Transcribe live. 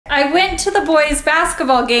went to the boys'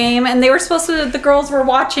 basketball game and they were supposed to, the girls were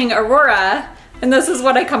watching Aurora, and this is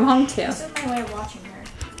what I come home to. This is my way of watching her.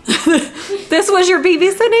 This was your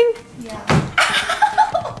babysitting? Yeah.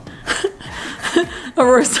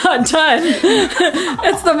 Aurora's not done.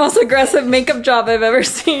 It's the most aggressive makeup job I've ever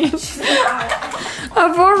seen.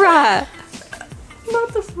 Aurora.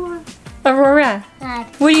 Not this one. Aurora.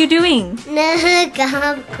 What are you doing?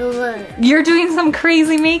 You're doing some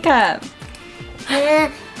crazy makeup.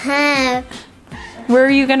 Where are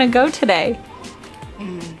you gonna go today?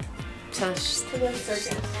 To the circus.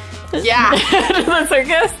 Yeah. To the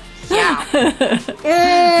circus? Yeah.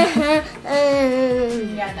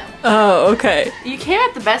 Yeah, no. Oh, okay. You came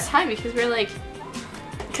at the best time because we were like,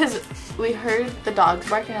 because we heard the dogs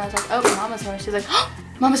barking and I was like, oh, Mama's home. She's like, oh,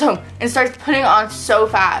 Mama's home. And starts putting it on so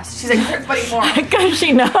fast. She's like, start putting more. Because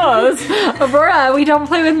she knows. Aurora, we don't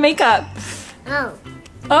play with makeup. Oh.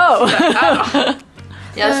 Oh.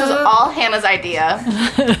 Yeah, this was all Hannah's idea.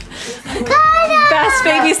 Best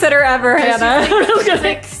babysitter ever, Hannah. She's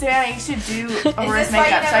like, Sarah, you should do Aurora's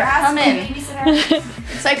makeup. So I come in.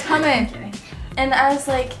 So I come in. And I was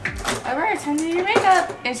like, Aurora, time to do your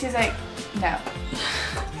makeup. And she's like, no.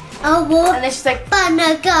 Oh, well. And then she's like,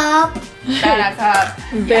 Banana.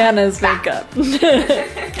 Vanna's makeup.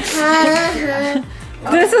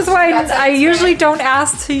 This is why I usually don't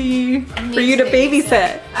ask for you to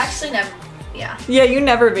babysit. Actually, never. Yeah. Yeah, you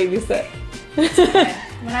never babysit.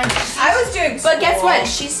 When I was doing school. But guess what?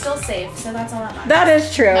 She's still safe, so that's all that matters. That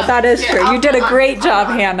is true. No. That is Here, true. You did a great job,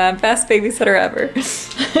 on. Hannah. Best babysitter ever.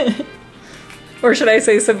 Or should I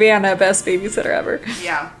say Savannah, best babysitter ever.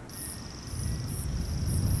 yeah.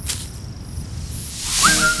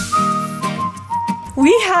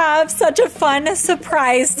 We have such a fun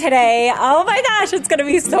surprise today. Oh my gosh, it's gonna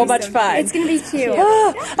be so much fun. It's gonna be cute.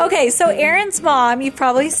 Okay, so Aaron's mom, you've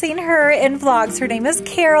probably seen her in vlogs. Her name is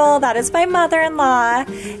Carol. That is my mother-in-law.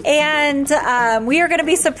 And we are gonna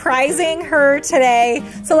be surprising her today.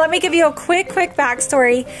 So let me give you a quick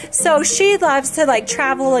backstory. So she loves to like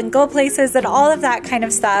travel and go places and all of that kind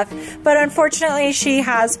of stuff. But unfortunately, she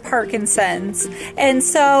has Parkinson's. And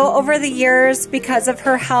so over the years, because of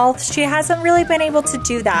her health, she hasn't really been able to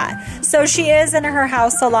do that. So she is in her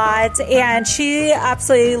house a lot and she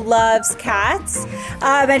absolutely loves cats.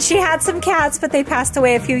 And she had some cats, but they passed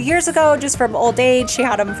away a few years ago just from old age. She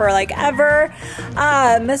had them for like ever.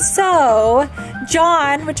 So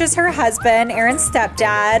John, which is her husband, Aaron's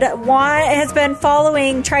stepdad, has been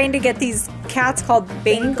trying to get these cats called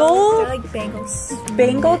Bengal. They're like Bengals.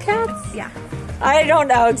 Bengal cats? Yeah. I don't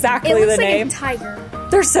know exactly It looks the like name. a tiger.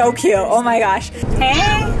 They're so cute. Oh my gosh.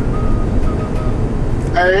 Hey.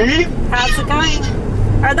 Hey? How's it going?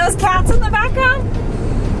 Are those cats in the background?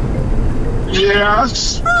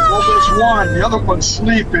 Yes. Well, there's one. The other one's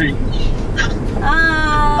sleeping.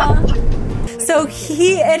 So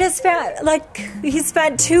he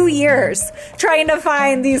spent 2 years trying to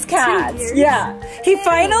find these cats. 2 years? Yeah. He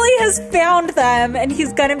finally has found them and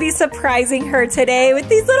he's gonna be surprising her today with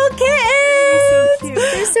these little kittens.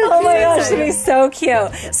 They're so cute. Oh my gosh, it'll be so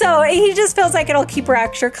cute. So he just feels like it'll keep her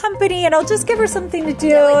extra company and it'll just give her something to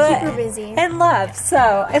do. Like, keep her busy. And love. So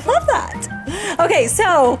I love that. Okay,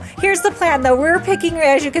 so here's the plan though. We're picking,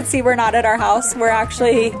 as you can see, we're not at our house. We're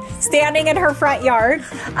actually standing in her front yard.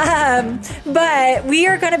 But we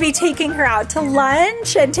are going to be taking her out to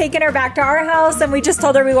lunch and taking her back to our house. And we just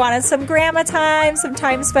told her we wanted some grandma time, some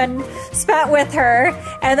time spent with her.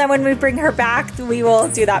 And then when we bring her back, we will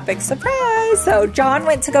do that big surprise. So John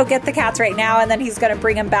went to go get the cats right now, and then he's going to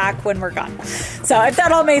bring them back when we're gone. So if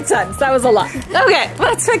that all made sense, that was a lot. Okay,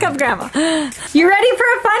 let's pick up grandma. You ready for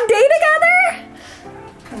a fun day together?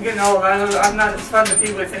 I'm getting old. I'm not as fun to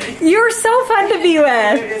be with any. You're so fun to be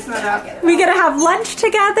with. It's not out. We're gonna have lunch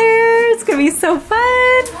together. It's gonna be so fun.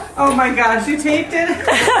 Oh my gosh, you taped it?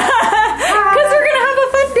 Because we're gonna have a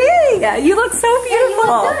fun day. You look so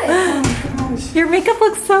beautiful. Your makeup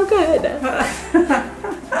looks so good.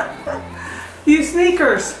 You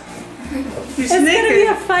sneakers. It's gonna be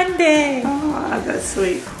a fun day. Oh, that's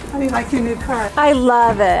sweet. How do you like your new car? I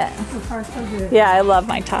love it. The car's so good. Yeah, I love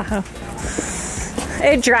my Tahoe.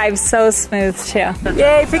 It drives so smooth too.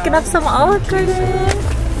 Yay, picking up some Olive Garden.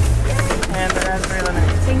 And that's really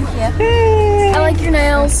nice. Thank you. Hey. I like your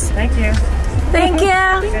nails. Thank you. Thank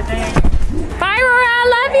you. Good day. Bye, Aurora. I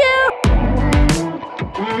love you.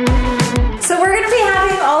 So we're gonna be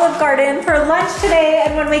having Olive Garden for lunch today,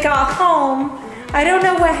 and when we got home, I don't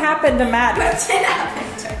know what happened to Maddie.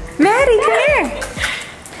 Maddie, come here.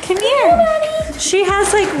 Come here. Maddie. She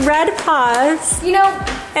has like red paws. You know,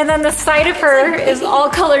 And then the side of her is all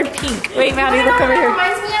colored pink. Wait, Maddie, look over here.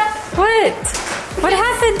 Reminds me of What? What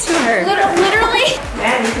happened to her? literally.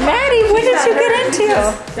 Maddie, too.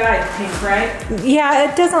 Just dyed pink, right? Yeah,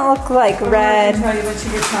 it doesn't look like red. I'll tell you when she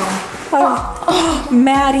gets home. Oh,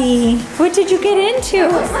 Maddie, what did you get into?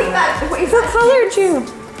 Looks like that. Wait, What colored you?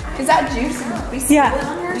 is that juice? We spilled Yeah. it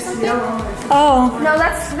on her or something? Oh,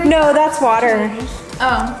 No, that's water.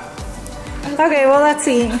 Oh. Okay, well, let's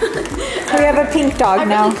see. We have a pink dog I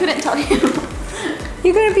now. really couldn't tell you.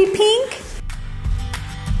 You gonna be pink?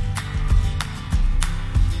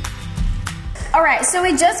 All right, so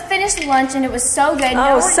we just finished lunch and it was so good.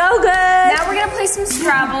 Oh, so good. Now we're gonna play some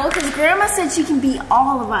Scrabble because Grandma said she can beat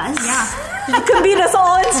all of us. Yeah. You can beat us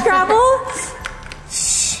all in Scrabble?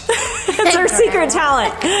 It's her secret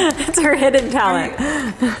talent. It's her hidden talent.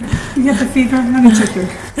 You get the fever? Let me check her.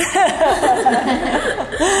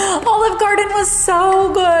 Olive Garden was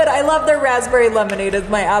so good. I love their raspberry lemonade. It's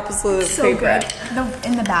my absolute favorite.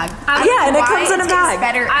 In the bag. Yeah, and it comes in a bag.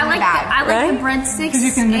 Better I like Right? the breadsticks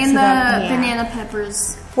you can mix and it the up. banana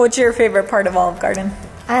peppers. What's your favorite part of Olive Garden?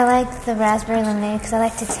 I like the raspberry lemonade because I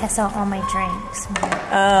like to test out all my drinks.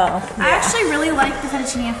 Oh. I actually really like the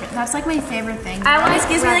fettuccine Alfredo. That's like my favorite thing. I like It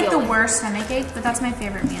gives me like the ravioli. worst stomachache, but that's my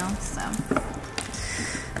favorite meal. So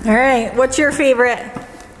All right. What's your favorite?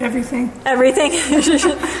 Everything. Everything? She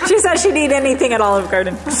said she'd eat anything at Olive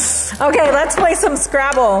Garden. Okay, let's play some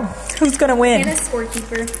Scrabble. Who's gonna win? and a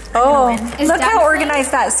scorekeeper. Oh, Is look Dad how playing?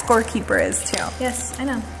 organized that scorekeeper is too. Yes, I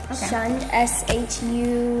know. Okay. Shund,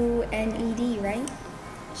 S-H-U-N-E-D, right?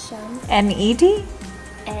 Shund, N-E-D?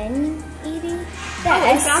 N-E-D? Oh,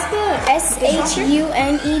 Yeah, is that the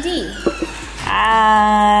S-H-U-N-E-D.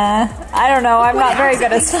 I don't know. I'm not very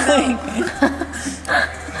good at spelling.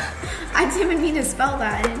 I didn't even mean to spell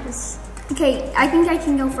that. It just. Okay, I think I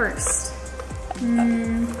can go first.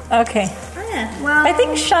 Okay. Oh yeah. Well, I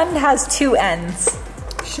think Shund has two N's.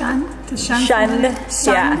 Shun? To shun? Shund.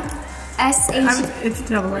 Yeah. S-H-U-N. It's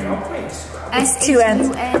double A. It's two N's.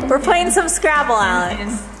 We're playing some Scrabble,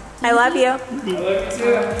 Alex. I love you.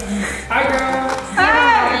 Hi, girl.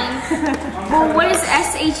 Well, what does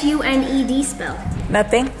S-H-U-N-E-D spell?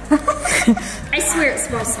 Nothing. I swear it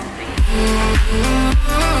spells something.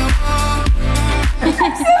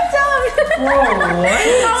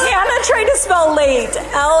 Hannah tried to spell late.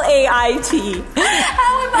 L-A-I-T.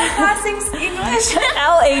 How am I passing English?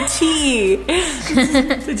 L-A-T.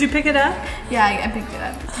 Did you pick it up? Yeah, I picked it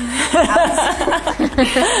up.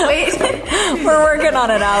 Wait. We're working on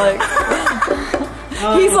it, Alex.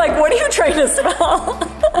 He's like, what are you trying to spell?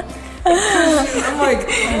 I'm like,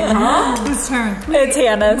 huh? Whose turn? It's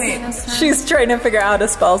Hannah's. She's trying to figure out how to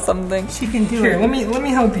spell something. She can do it. Let me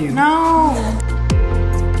help you. No.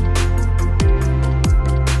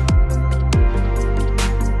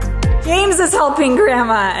 James is helping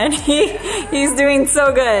Grandma, and he's doing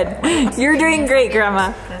so good. You're doing great,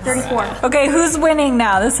 Grandma. 34. Okay, who's winning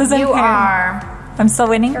now? This isn't You fair. are. I'm still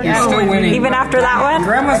winning? You're still winning. Even after that one?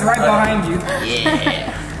 Grandma's right behind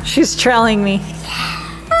you. She's trailing me.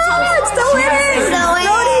 I'm still winning!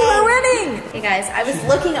 Brody, we're winning! Hey guys, I was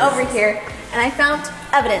looking over here and I found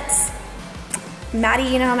evidence. Maddie,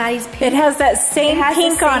 you know how Maddie's pink? It has that same It has the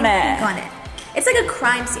pink same on it. pink on it. It's like a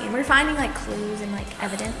crime scene. We're finding like clues and like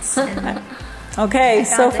evidence. And Okay,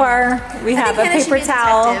 so found it. far we have a Hannah should paper be a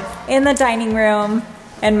towel detective. in the dining room,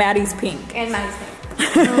 and Maddie's pink. and Maddie's pink.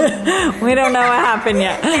 We don't know what happened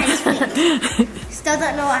yet. Still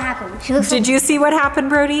don't know what happened. She looks Did you see what happened,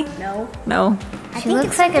 Brody? No. No. She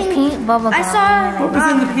looks like a pink bubble gum. I saw. What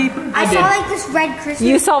was in the paper? I saw like this red Christmas.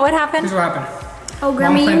 You saw what happened? Here's what happened. Oh,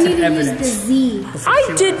 Grandma, you planted need to use evidence. the Z.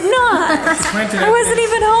 I did not. Planted I wasn't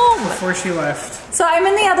evidence even home. before she left. So I'm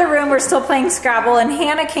in the other room. We're still playing Scrabble, and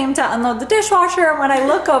Hannah came to unload the dishwasher. And when I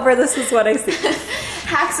look over, this is what I see.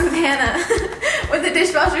 Hacks with Hannah. When the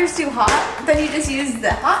dishwasher is too hot, then you just use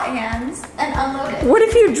the hot hands and unload it. What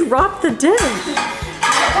if you drop the dish?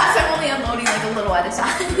 That's I'm only unloading like a little at a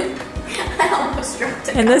time. I almost dropped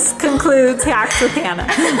it. And this concludes Hacks with Hannah.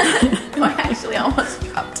 No, I actually almost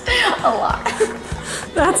dropped a lot.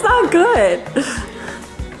 That's not good.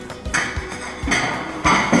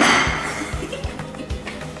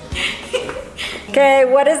 Okay,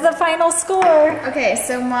 what is the final score? Okay,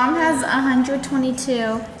 so Mom has 122.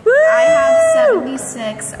 Woo! I have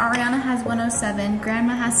 76. Ariana has 107.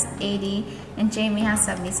 Grandma has 80. And Jamie has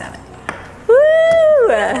 77. Woo!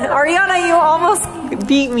 Ariana, you almost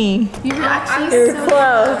beat me. You were actually You're so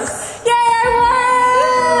close. Yay,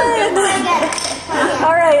 I won!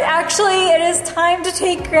 All right, actually, it is time to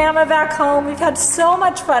take Grandma back home. We've had so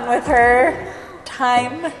much fun with her.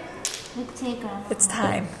 Time. It's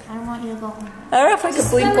time. I don't want you to go home. I don't know if I can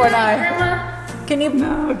blink one eye. Can you?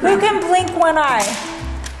 Who can blink one eye?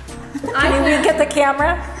 Can you wink at the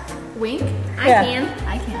camera? Wink? Yeah.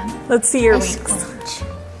 I can. Let's see your winks.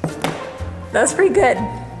 That's pretty good.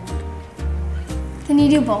 Can you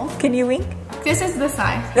do both? Can you wink? This is the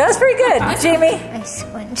side. That's pretty good. Jamie? I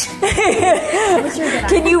squint. What's your good eye?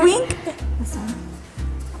 Can you wink?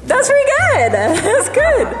 That's pretty good. That's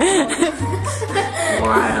good.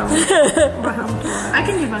 Wow. I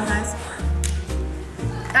can do both eyes.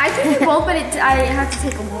 I can do both, but I have to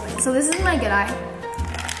take a little bit. So this is my good eye.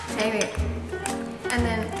 Okay, wait. And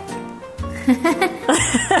then...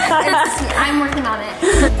 I'm working on it.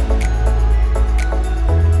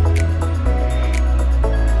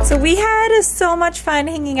 So we had so much fun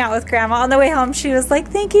hanging out with Grandma. On the way home, she was like,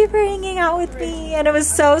 thank you for hanging out with me. And it was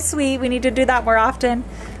so sweet. We need to do that more often.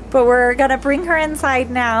 But we're going to bring her inside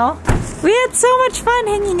now. We had so much fun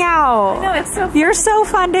hanging out. I know, it's so fun. You're so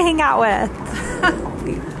fun to hang out with.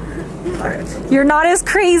 You're not as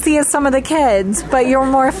crazy as some of the kids, but you're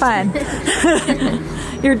more fun.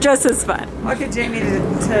 You're just as fun. I'll get Jamie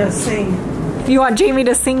to sing. You want Jamie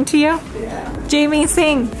to sing to you? Yeah. Jamie,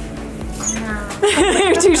 sing.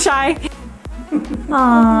 You're too shy.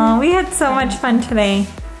 Aw, we had so much fun today.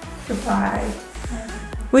 Goodbye.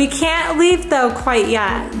 We can't leave though quite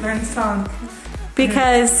yet Learn a song.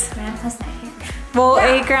 because, Grandpa's not here.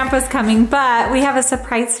 well, Grandpa's coming, but we have a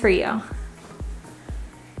surprise for you.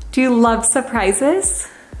 Do you love surprises?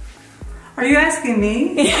 Are you asking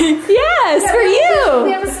me? Yes, for We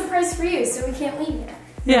you. have a surprise for you, so we can't leave yet.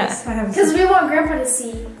 Yes, I have Because we want Grandpa to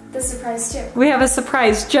see the surprise too. we have a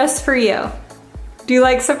surprise just for you. Do you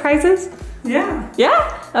like surprises? Yeah.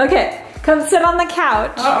 Yeah? Okay. Come sit on the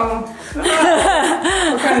couch. Uh-oh.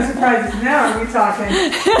 What kind of surprises now are we talking?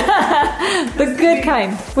 The good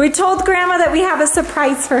kind. We told Grandma that we have a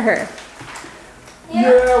surprise for her.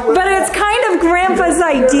 Yeah, But it's kind of Grandpa's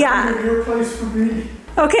idea. Your place for me.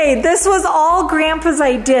 Okay, this was all Grandpa's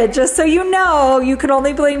idea. Just so you know, you can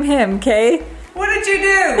only blame him, okay? What did you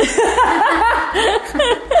do?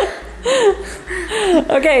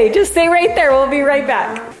 Okay, just stay right there. We'll be right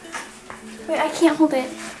back. Wait, I can't hold it.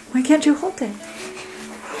 Why can't you hold it?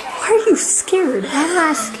 Why are you scared? I'm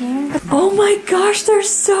not scared. Oh my gosh, they're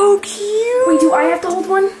so cute. Wait, do I have to hold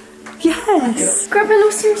one? Yes. Grandpa, no,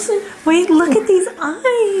 seriously. Wait, look at these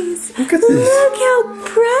eyes. Look at this. Look how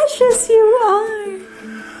precious you are.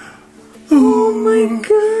 Oh my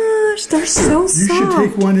gosh, they're so You soft. should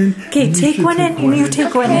take one in. Okay, You take should one in and you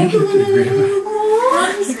take one in.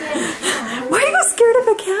 Why are you scared of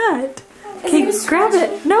a cat? Okay, grab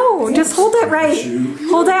it. No, just hold it right.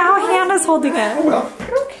 Hold it how Hannah's holding it. Well,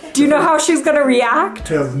 Do you know how she's gonna react?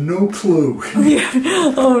 have no clue.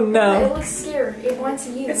 Oh no. It looks scared. It wants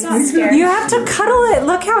you. It's not scary. You have to cuddle it.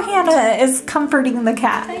 Look how Hannah is comforting the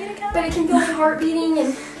cat. But it can feel the heart beating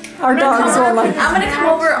and... Our dogs will like. I'm gonna come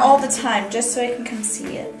over all the time just so I can come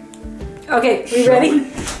see it. Okay, we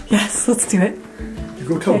ready? Yes, let's do it. You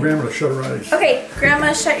go tell Grandma to shut her eyes. Okay,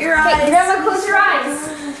 Grandma, shut your eyes. Hey, Grandma, close your eyes.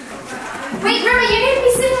 Wait, Grandma, you need to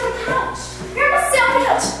be sitting on the couch. Grandma, sit on the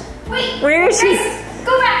couch. Wait. Where is she? Grace,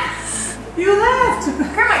 go back. You left.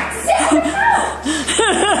 Grandma, sit on the couch.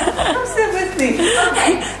 Come sit with me.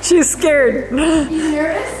 Okay. She's scared. You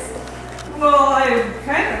nervous? Well, I'm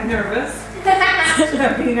kind of nervous. Should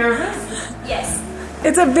I be nervous? Yes.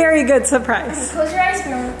 It's a very good surprise. Close your eyes,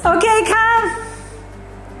 Grandma. Okay, come.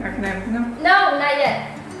 Or can I open them? No, not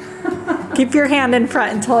yet. Keep your hand in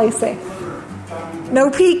front until I say. No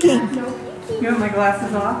peeking. You want my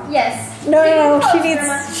glasses off? Yes. No, Keep no, it she closed, needs.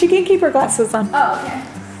 Grandma. She can keep her glasses on. Oh, okay.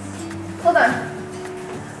 Hold on.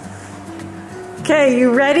 Okay,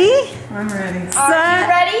 you ready? I'm ready. Are you Set.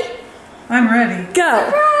 ready? I'm ready.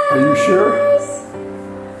 Go. Are you sure?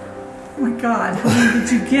 Oh my God, how many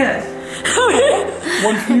did you get?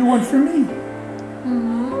 One for you, one for me.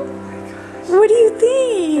 What do you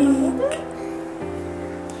think?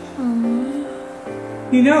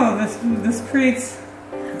 You know, this creates.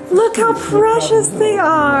 Look how precious they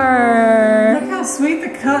are. Look how sweet the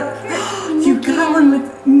cut. You got one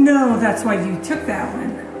with. No, that's why you took that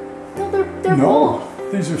one. No, they're No,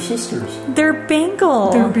 these are sisters. They're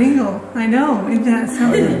bangle. They're bingo. I know. Isn't that They've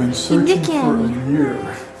something? been searching for a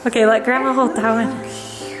year. Okay, let Grandma hold that one.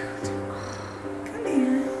 Come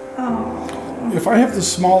here. Oh. If I have the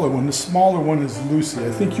smaller one is Lucy.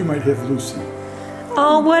 I think you might have Lucy.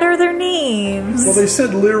 Oh, what are their names? Well, they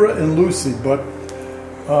said Lyra and Lucy, but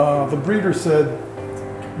the breeder said,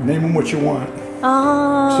 name them what you want.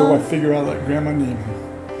 Oh, So I figure I'll let Grandma name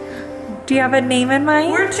them. do you have a name in mind?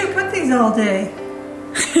 Where'd you put these all day?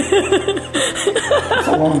 It's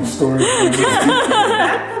a long story.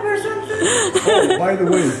 Bathtub or something? Oh, by the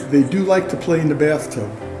way, they do like to play in the bathtub.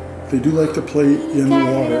 They do like to play in the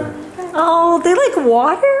water. Oh, they like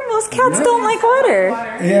water? Most cats don't like water.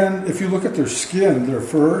 And if you look at their skin, their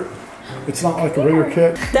fur, It's not like a regular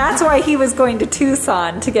cat. That's why he was going to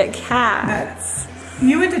Tucson to get cats.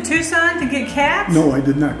 You went to Tucson to get cats? No, I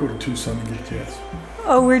did not go to Tucson to get cats.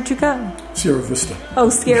 Oh, where'd you go? Sierra Vista. Oh,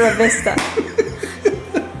 Sierra Vista.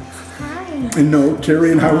 And no,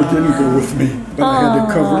 Carrie and Howard didn't go with me, but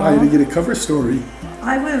I had to get a cover story.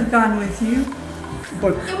 I would have gone with you.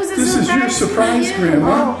 But this is your surprise,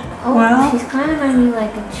 Grandma. Oh, Well- she's climbing on you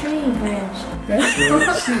like a tree branch. That's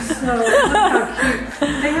right. She's so, look how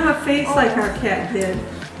cute. They have a face like our cat did.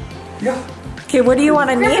 Yeah. Okay, what do you want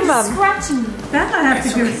to name them? Scratching me. That I have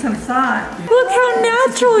to give some thought. Look how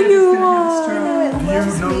natural you are.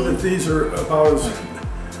 Do you know that these are about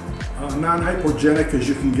as non-hypogenic as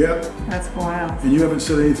you can get? That's wild. And you haven't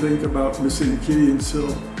said anything about missing a kitty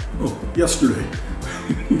until, yesterday.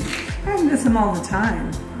 I miss them all the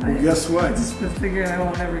time. Well, guess I what? just figured I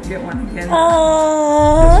won't ever get one again.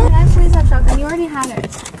 Aww. Can I please have shotgun? You already had it.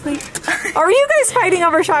 Please. Are you guys fighting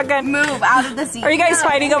over shotgun? Move out of the seat. Are you guys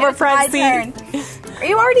fighting over front seat?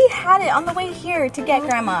 You already had it on the way here to get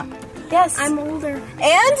Grandma. Yes. I'm older. And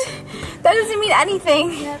that doesn't mean anything.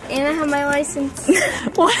 And I have my license.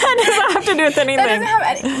 What does that have to do with anything? That doesn't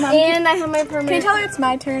have any. Mom, And I have my permit. can you tell her it's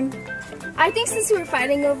my turn? I think since we were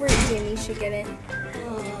fighting over it, Jamie should get it.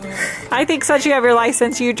 I think since you have your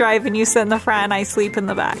license, you drive and you sit in the front and I sleep in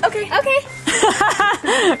the back. Okay.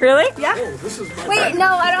 Okay. Really? Yeah. Wait, no,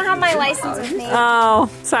 I don't have my license with me. Oh,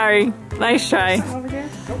 sorry. Nice try.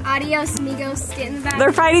 Adios, amigos. Get in the back.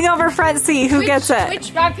 They're fighting over front seat. Who gets it?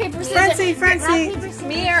 Which rock, paper, scissors? Front seat.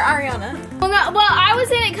 Me or Ariana? Well, I was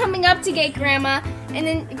in it coming up to get Grandma, and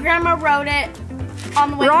then Grandma wrote it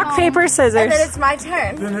on the way Rock, home. paper, And scissors. then it's my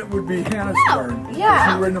turn. Then it would be Hannah's turn.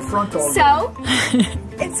 Yeah. You were in the front all day. So,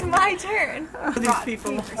 It's my turn. These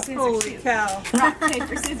people. Holy cow. Rock,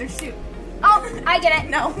 paper, scissors, shoot. oh, I get it.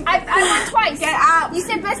 No. I won twice. Get out. You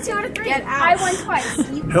said best 2 out of 3. Get out. I won twice.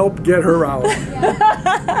 Help get her out.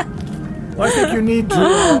 I think you need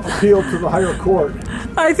to appeal to the higher court.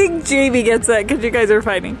 I think Jamie gets it because you guys are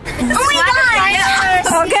fighting. Oh my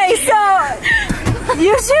God. Okay, so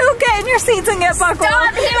you two get in your seats and get buckled.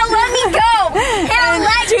 Stop, Hannah, let me go. Hannah,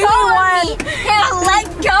 let Jamie go won. of me. Hannah, let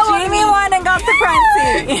go of me. Jamie won and got the front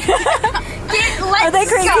seat. Are they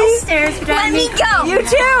crazy? Let me go. You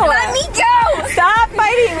too. Let me go. Stop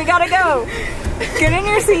fighting. We gotta go. Get in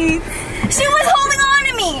your seats. She was holding on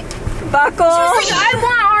to me. Buckle. She was like, I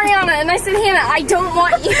want Ariana. And I said, Hannah, I don't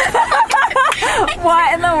want you.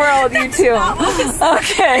 What in the world, you two?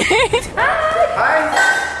 Okay.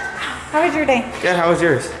 How was your day? Good, how was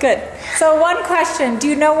yours? Good. So one question. Do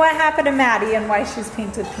you know what happened to Maddie and why she's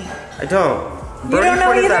painted pink? I don't. Brody don't know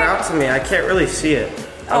pointed that either? out to me. I can't really see it.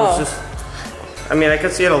 I was just, I mean, I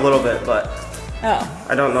could see it a little bit, but Oh.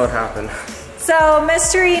 I don't know what happened. So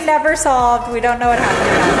mystery never solved. We don't know what happened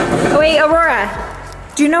to Maddie. Oh, wait, Aurora.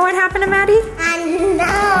 Do you know what happened to Maddie?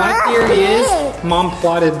 My theory is Mom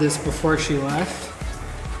plotted this before she left,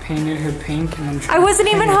 painted her pink, and then I wasn't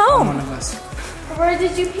even painted it on home. one of us. Where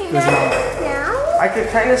did you paint that? I could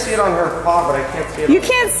kind of see it on her paw, but I can't see it. You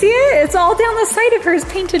can't see it? It's all down the side of her is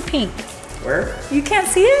painted pink. Where? You can't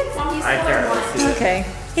see it? I can't really see it. Okay.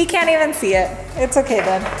 He can't even see it. It's okay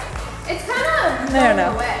then. It's kind of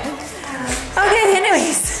No. Okay,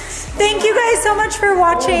 anyways. Thank you guys so much for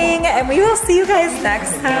watching, and we will see you guys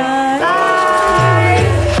next time. Bye.